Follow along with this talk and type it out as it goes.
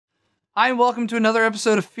Hi, and welcome to another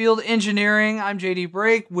episode of Field Engineering. I'm JD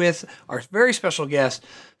Brake with our very special guest,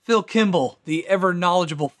 Phil Kimball, the ever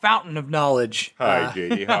knowledgeable fountain of knowledge. Hi,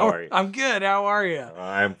 JD. How are you? I'm good. How are you?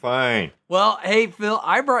 I'm fine. Well, hey, Phil,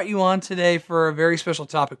 I brought you on today for a very special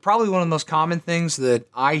topic. Probably one of the most common things that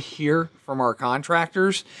I hear from our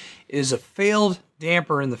contractors is a failed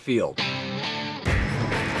damper in the field.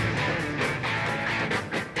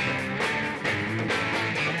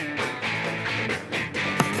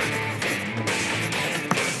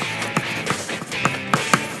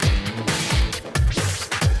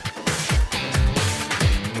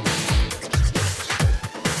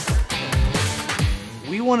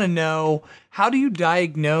 We want to know, how do you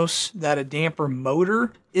diagnose that a damper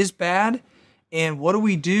motor is bad, and what do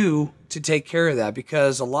we do to take care of that?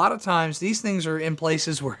 Because a lot of times these things are in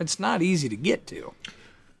places where it's not easy to get to.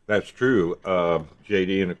 That's true,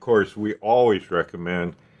 JD. And of course, we always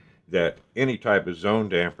recommend that any type of zone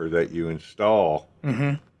damper that you install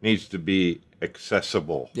needs to be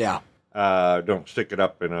accessible. Yeah. Don't stick it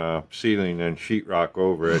up in a ceiling and sheetrock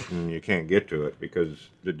over it and you can't get to it, because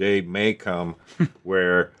the day may come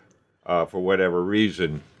where, for whatever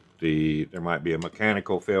reason, there might be a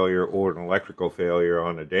mechanical failure or an electrical failure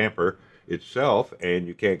on the damper itself and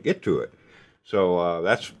you can't get to it. So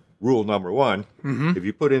that's rule number one. If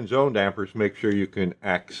you put in zone dampers, make sure you can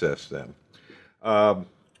access them. A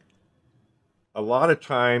lot of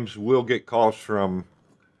times we'll get calls from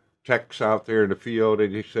techs out there in the field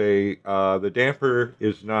and they say, the damper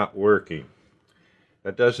is not working.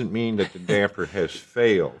 That doesn't mean that the damper has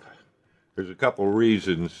failed. There's a couple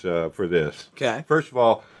reasons for this. Okay. First of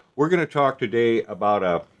all, we're going to talk today about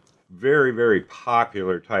a very, very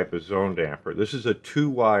popular type of zone damper. This is a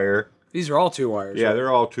two-wire. These are all two wires. Yeah, right?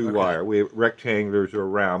 they're all two-wire. We have rectangulars are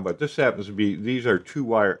round, but this happens to be, these are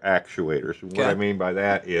two-wire actuators. And what I mean by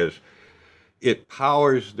that is it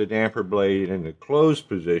powers the damper blade in the closed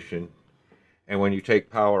position, and when you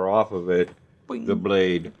take power off of it, Boing. the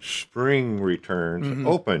blade spring returns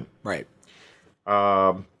open. Right.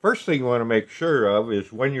 First thing you want to make sure of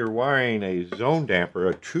is when you're wiring a zone damper,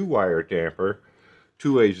 a two-wire damper,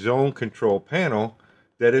 to a zone control panel,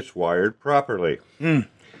 that it's wired properly.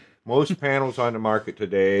 Most panels on the market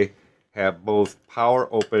today have both power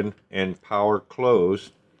open and power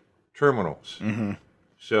closed terminals.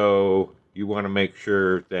 So you want to make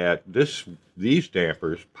sure that these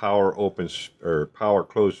dampers, power open or power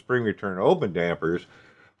closed spring return open dampers,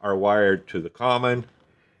 are wired to the common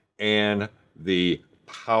and the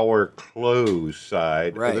power closed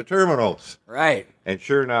side of the terminals. Right. And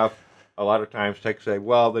sure enough, a lot of times techs say,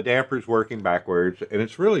 well, the damper's working backwards, and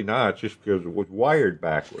it's really not, it's just because it was wired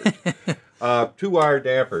backwards. Two-wire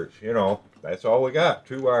dampers, you know, that's all we got,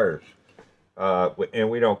 two wires. And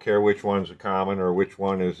we don't care which one's a common or which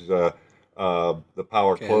one is the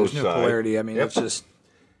power closed there's no side. polarity. I mean, it's just...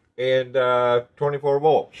 And 24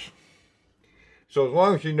 volts. So as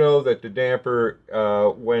long as you know that the damper,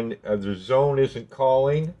 when the zone isn't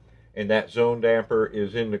calling and that zone damper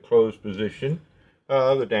is in the closed position,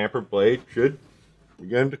 the damper blade should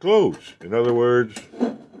begin to close. In other words,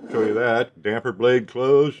 show you that, damper blade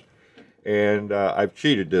closed, and I've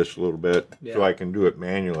cheated this a little bit so I can do it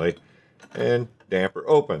manually, and damper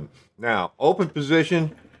open. Now, open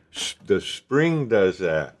position, the spring does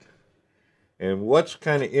that. And what's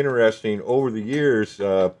kind of interesting, over the years,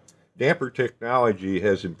 damper technology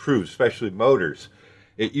has improved, especially motors.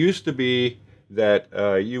 It used to be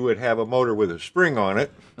that you would have a motor with a spring on it.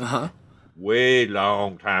 Way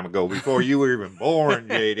long time ago, before you were even born,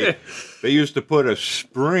 JD. They used to put a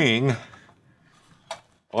spring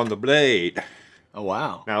on the blade. Oh,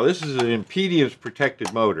 wow. Now, this is an impedance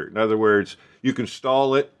protected motor. In other words, you can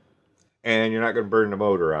stall it and you're not going to burn the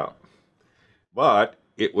motor out. But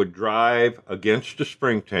it would drive against the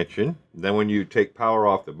spring tension. Then when you take power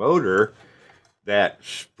off the motor, that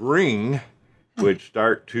spring would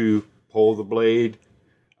start to pull the blade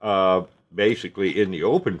basically in the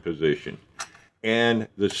open position. And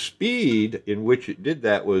the speed in which it did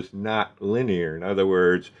that was not linear. In other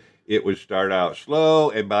words, it would start out slow,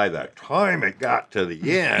 and by the time it got to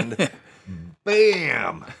the end,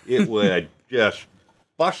 bam, it would just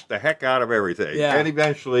bust the heck out of everything. Yeah. And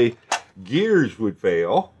eventually, gears would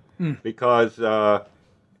fail because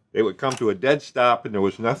they would come to a dead stop and there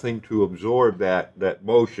was nothing to absorb that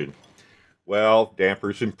motion. Well,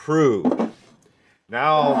 dampers improved.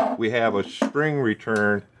 Now we have a spring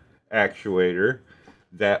return actuator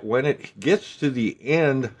that when it gets to the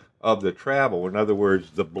end of the travel, in other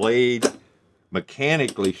words, the blade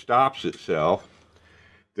mechanically stops itself,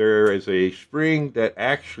 there is a spring that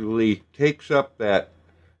actually takes up that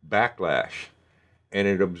backlash and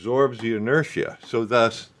it absorbs the inertia. So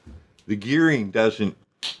thus, the gearing doesn't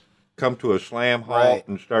come to a slam halt Right.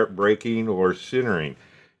 and start breaking or sintering.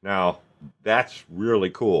 Now, that's really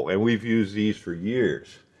cool, and we've used these for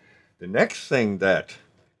years. The next thing that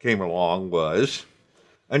came along was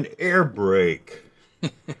an air brake.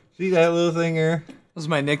 See that little thing there? That was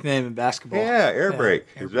my nickname in basketball. Yeah, air brake.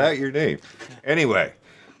 Air Is that your name? Anyway,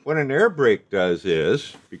 what an air brake does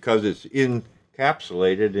is, because it's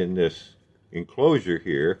encapsulated in this enclosure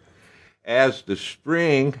here, as the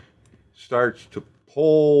spring starts to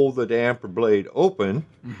pull the damper blade open,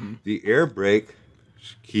 the air brake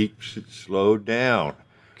keeps it slowed down.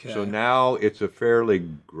 Okay. So now it's a fairly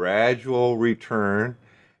gradual return,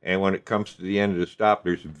 and when it comes to the end of the stop,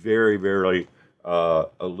 there's very, very a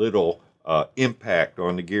little impact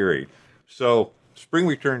on the gearing. So spring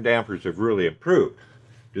return dampers have really improved.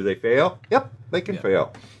 Do they fail? Yep, they can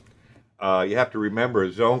fail. You have to remember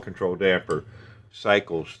a zone control damper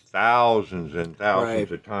cycles thousands and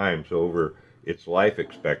thousands of times over its life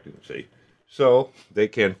expectancy. So they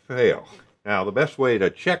can fail. Now, the best way to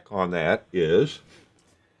check on that is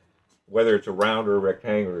whether it's a round or a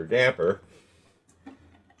rectangular damper.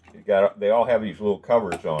 They all have these little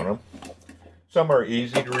covers on them. Some are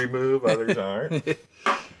easy to remove, others aren't.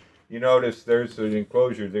 You notice there's an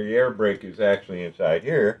enclosure. The air brake is actually inside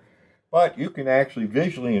here, but you can actually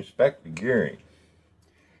visually inspect the gearing.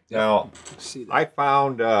 Now, I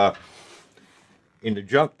found in the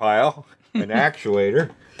junk pile an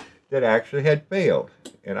actuator that actually had failed.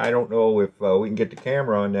 And I don't know if we can get the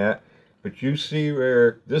camera on that, but you see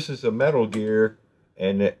where this is a metal gear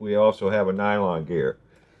and that we also have a nylon gear.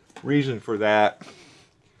 Reason for that,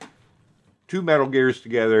 two metal gears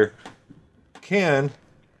together can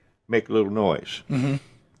make a little noise.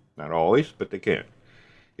 Not always, but they can.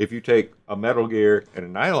 If you take a metal gear and a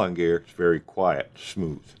nylon gear, it's very quiet,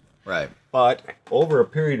 smooth. Right. But over a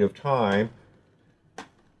period of time,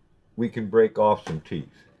 we can break off some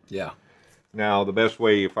teeth. Yeah. Now, the best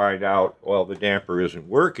way you find out, well, the damper isn't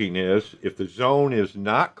working is if the zone is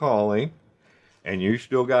not calling and you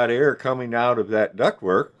still got air coming out of that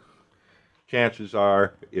ductwork, chances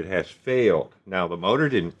are it has failed. Now, the motor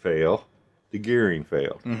didn't fail, the gearing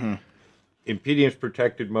failed. Impedance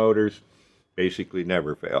protected motors basically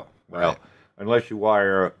never fail. Well, unless you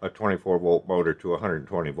wire a 24-volt motor to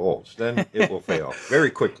 120 volts, then it will fail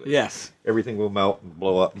very quickly. Yes. Everything will melt and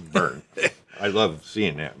blow up and burn. I love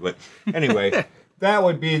seeing that. But anyway, that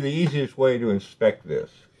would be the easiest way to inspect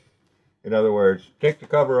this. In other words, take the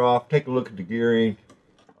cover off, take a look at the gearing.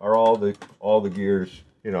 Are all the gears,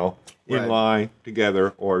 you know, in line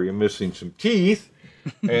together, or you're missing some teeth,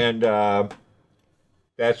 and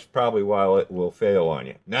that's probably why it will fail on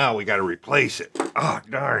you. Now we got to replace it. Oh,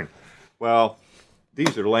 darn. Well,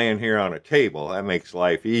 these are laying here on a table. That makes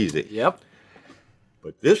life easy. Yep.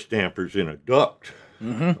 But this damper's in a duct.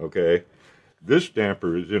 Okay. This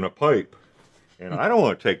damper is in a pipe. And I don't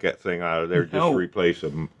want to take that thing out of there just to replace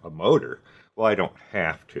a motor. Well, I don't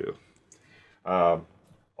have to.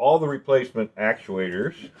 All the replacement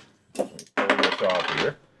actuators, let me pull this off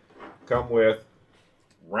here, come with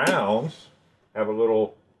rounds, have a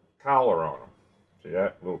little collar on them. See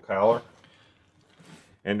that little collar?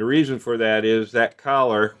 And the reason for that is that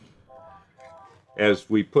collar, as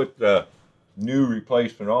we put the new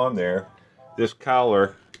replacement on there, this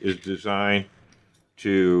collar is designed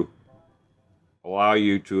to allow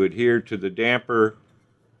you to adhere to the damper,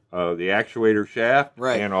 the actuator shaft,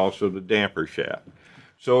 and also the damper shaft.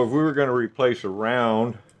 So if we were going to replace a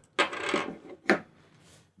round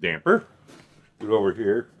damper, put it over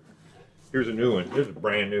here. Here's a new one. Here's a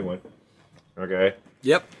brand new one. Okay?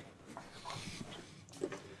 Yep.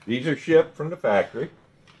 These are shipped from the factory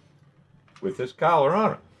with this collar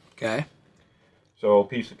on them. Okay. So,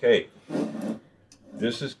 piece of cake.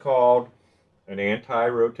 This is called an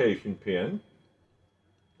anti-rotation pin.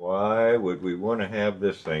 Why would we want to have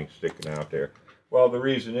this thing sticking out there? Well, the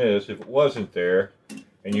reason is, if it wasn't there,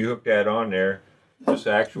 and you hook that on there, this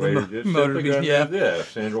actuator just simply going to do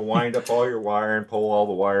this, and it'll wind up all your wiring, pull all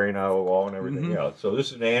the wiring out of the wall and everything else. So this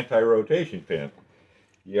is an anti-rotation pin.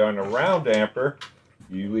 You're on a round damper,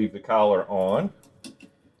 you leave the collar on,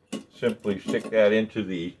 simply stick that into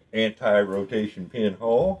the anti-rotation pin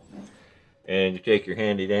hole, and you take your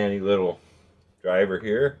handy-dandy little driver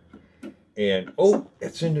here, and oh,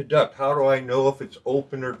 it's in the duct. How do I know if it's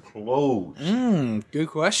open or closed? Good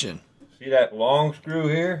question. See that long screw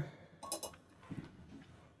here?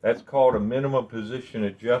 That's called a minimum position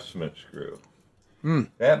adjustment screw.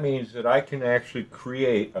 That means that I can actually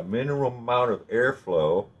create a minimum amount of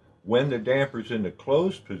airflow when the damper's in the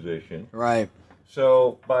closed position. Right.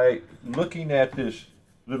 So by looking at this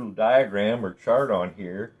little diagram or chart on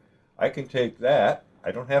here, I can take that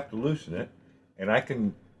I don't have to loosen it, and I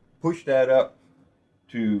can push that up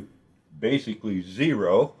to basically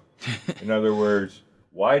 0. In other words,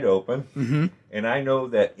 wide open. And I know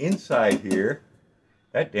that inside here,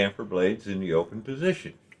 that damper blade's in the open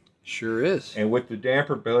position. Sure is. And with the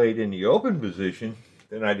damper blade in the open position,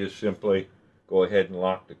 then I just simply go ahead and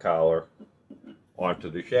lock the collar onto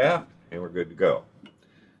the shaft, and we're good to go.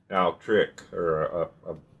 Now, trick, or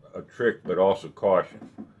a trick, but also caution.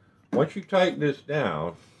 Once you tighten this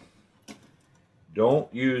down,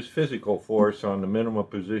 don't use physical force on the minimum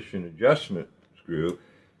position adjustment screw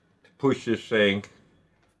to push this thing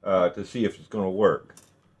to see if it's going to work.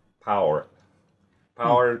 Power it.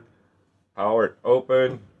 Power it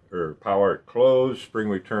open, or power it closed, spring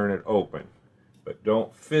return it open. But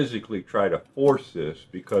don't physically try to force this,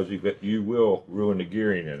 because you will ruin the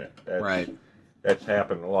gearing in it. Right. That's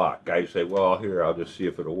happened a lot. Guys say, well, here, I'll just see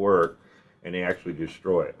if it'll work, and they actually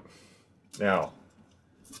destroy it. Now,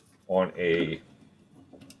 on a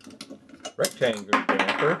rectangular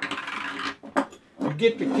damper, you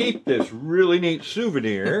get to keep this really neat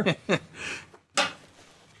souvenir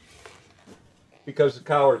because the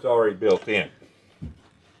collar's already built in.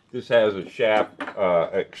 This has a shaft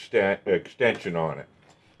extension on it.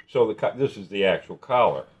 So this is the actual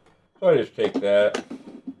collar. So I just take that,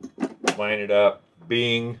 line it up,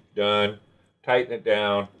 bing, done, tighten it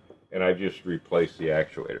down, and I just replace the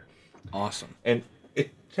actuator. Awesome. And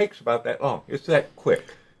it takes about that long. It's that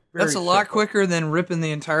quick. That's a lot quicker than ripping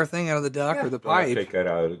the entire thing out of the duct or the pipe. Take that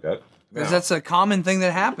out of the duct. Because that's a common thing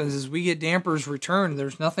that happens is we get dampers returned.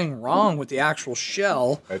 There's nothing wrong with the actual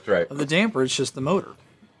shell That's right. of the damper. It's just the motor.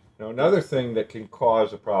 Now, another thing that can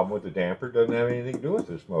cause a problem with the damper doesn't have anything to do with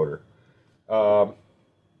this motor.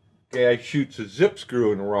 Guy shoots a zip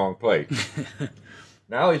screw in the wrong place.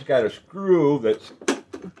 Now he's got a screw that's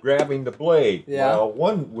grabbing the blade. Yeah.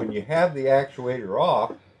 Well, when you have the actuator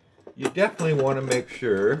off, you definitely want to make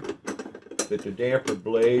sure that the damper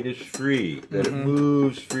blade is free, that it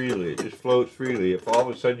moves freely, it just floats freely. If all of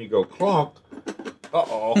a sudden you go clunk,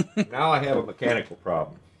 uh-oh, now I have a mechanical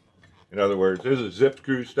problem. In other words, there's a zip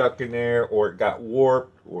screw stuck in there, or it got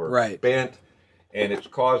warped or bent, and it's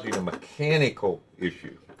causing a mechanical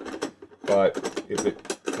issue. But if it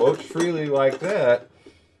floats freely like that,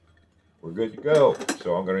 we're good to go.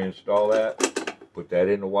 So I'm going to install that, put that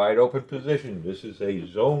in a wide open position. This is a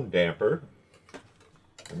zone damper.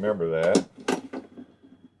 Remember that.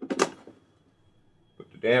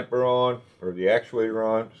 Put the damper on, or the actuator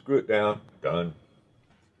on, screw it down, done.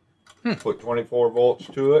 Put 24 volts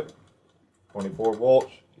to it. 24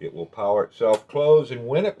 volts, it will power itself close, and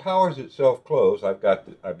when it powers itself close, I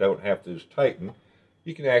don't have to just tighten.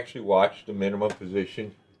 You can actually watch the minimum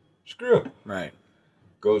position screw. Right.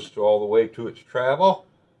 Goes to all the way to its travel,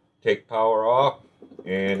 take power off,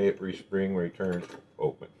 and it spring returns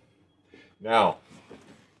open. Now,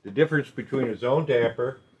 the difference between a zone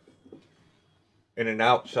damper and an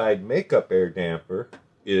outside makeup air damper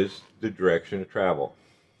is the direction of travel.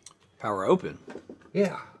 Power open.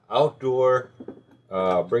 Yeah. Outdoor,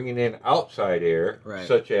 bringing in outside air,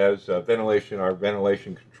 such as our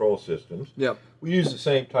ventilation control systems. Yep. We use the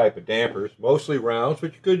same type of dampers, mostly rounds,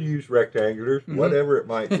 but you could use rectangulars, whatever it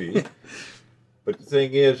might be. But the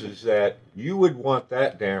thing is that you would want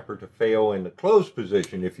that damper to fail in the closed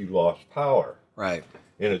position if you lost power. Right.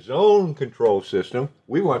 In a zone control system,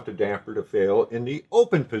 we want the damper to fail in the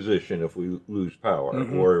open position if we lose power,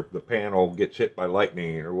 or if the panel gets hit by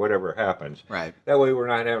lightning or whatever happens. Right. That way we're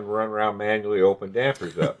not having to run around manually open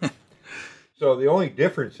dampers up. So the only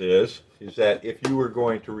difference is that if you were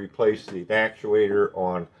going to replace the actuator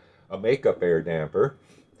on a makeup air damper,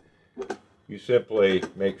 you simply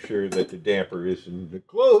make sure that the damper is in the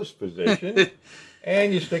closed position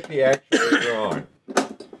and you stick the actuator on.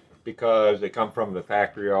 Because they come from the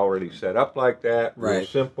factory already set up like that. Real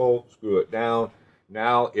simple. Screw it down.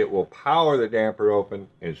 Now it will power the damper open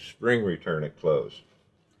and spring return it closed.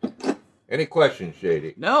 Any questions,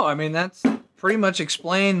 JD? No, I mean, that's pretty much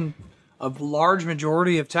explained a large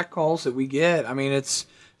majority of tech calls that we get. I mean,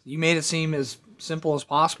 you made it seem as simple as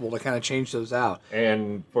possible to kind of change those out.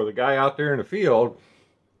 And for the guy out there in the field,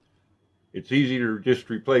 it's easy to just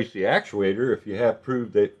replace the actuator if you have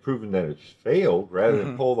proven that it's failed, rather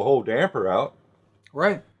than pull the whole damper out.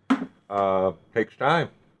 Right. Takes time.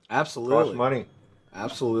 Absolutely. Costs money.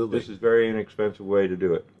 Absolutely. This is a very inexpensive way to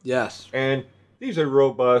do it. Yes. And these are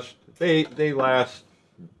robust. They last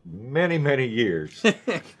many, many years.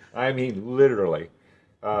 I mean, literally.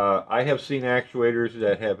 I have seen actuators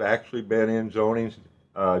that have actually been in zoning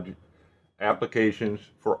applications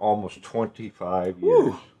for almost 25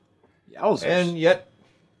 years. Yowzers. And yet,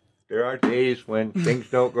 there are days when things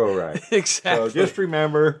don't go right. Exactly. So just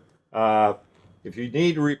remember, if you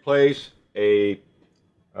need to replace a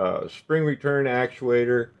spring return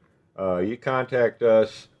actuator, you contact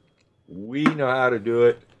us. We know how to do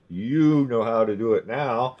it. You know how to do it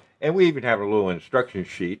now. And we even have a little instruction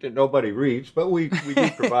sheet that nobody reads, but we do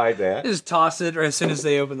provide that. Just toss it as soon as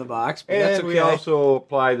they open the box. But And that's okay. we also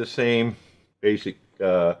apply the same basic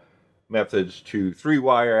methods to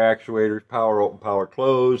 3-wire actuators, power open, power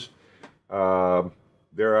close.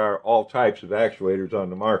 There are all types of actuators on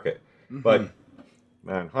the market, but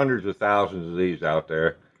man, hundreds of thousands of these out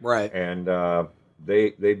there. Right. And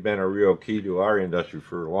they've been a real key to our industry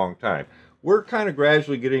for a long time. We're kind of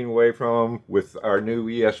gradually getting away from them with our new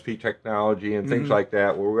ESP technology and things like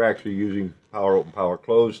that, where we're actually using power open, power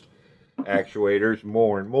closed actuators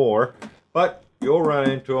more and more. But you'll run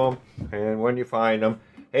into them, and when you find them,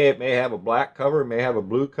 hey, it may have a black cover, it may have a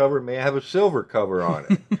blue cover, it may have a silver cover on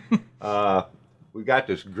it. We got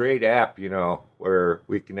this great app, you know, where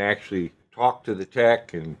we can actually talk to the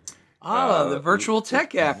tech and the virtual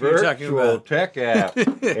tech app you're talking about. Virtual tech app.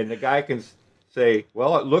 And the guy can say,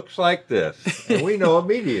 well, it looks like this. And we know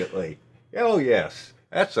immediately. Oh, yes.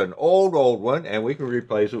 That's an old one, and we can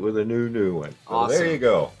replace it with a new one. So Awesome. There you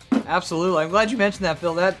go. Absolutely. I'm glad you mentioned that,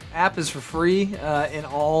 Phil. That app is for free in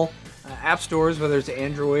all app stores, whether it's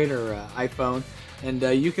Android or iPhone. And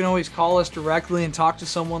you can always call us directly and talk to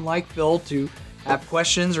someone like Phil to have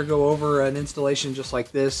questions or go over an installation just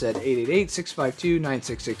like this at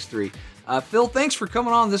 888-652-9663. Phil, thanks for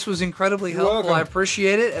coming on. This was incredibly helpful. welcome. I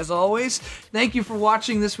appreciate it, as always. Thank you for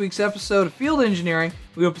watching this week's episode of Field Engineering.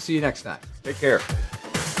 We hope to see you next time. Take care.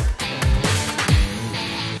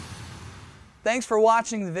 Thanks for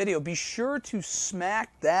watching the video. Be sure to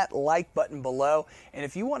smack that like button below. And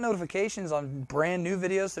if you want notifications on brand new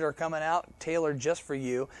videos that are coming out tailored just for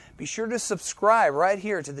you, be sure to subscribe right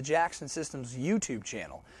here to the Jackson Systems YouTube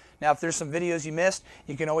channel. Now, if there's some videos you missed,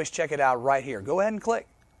 you can always check it out right here. Go ahead and click.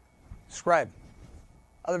 Subscribe.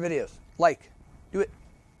 Other videos. Like. Do it.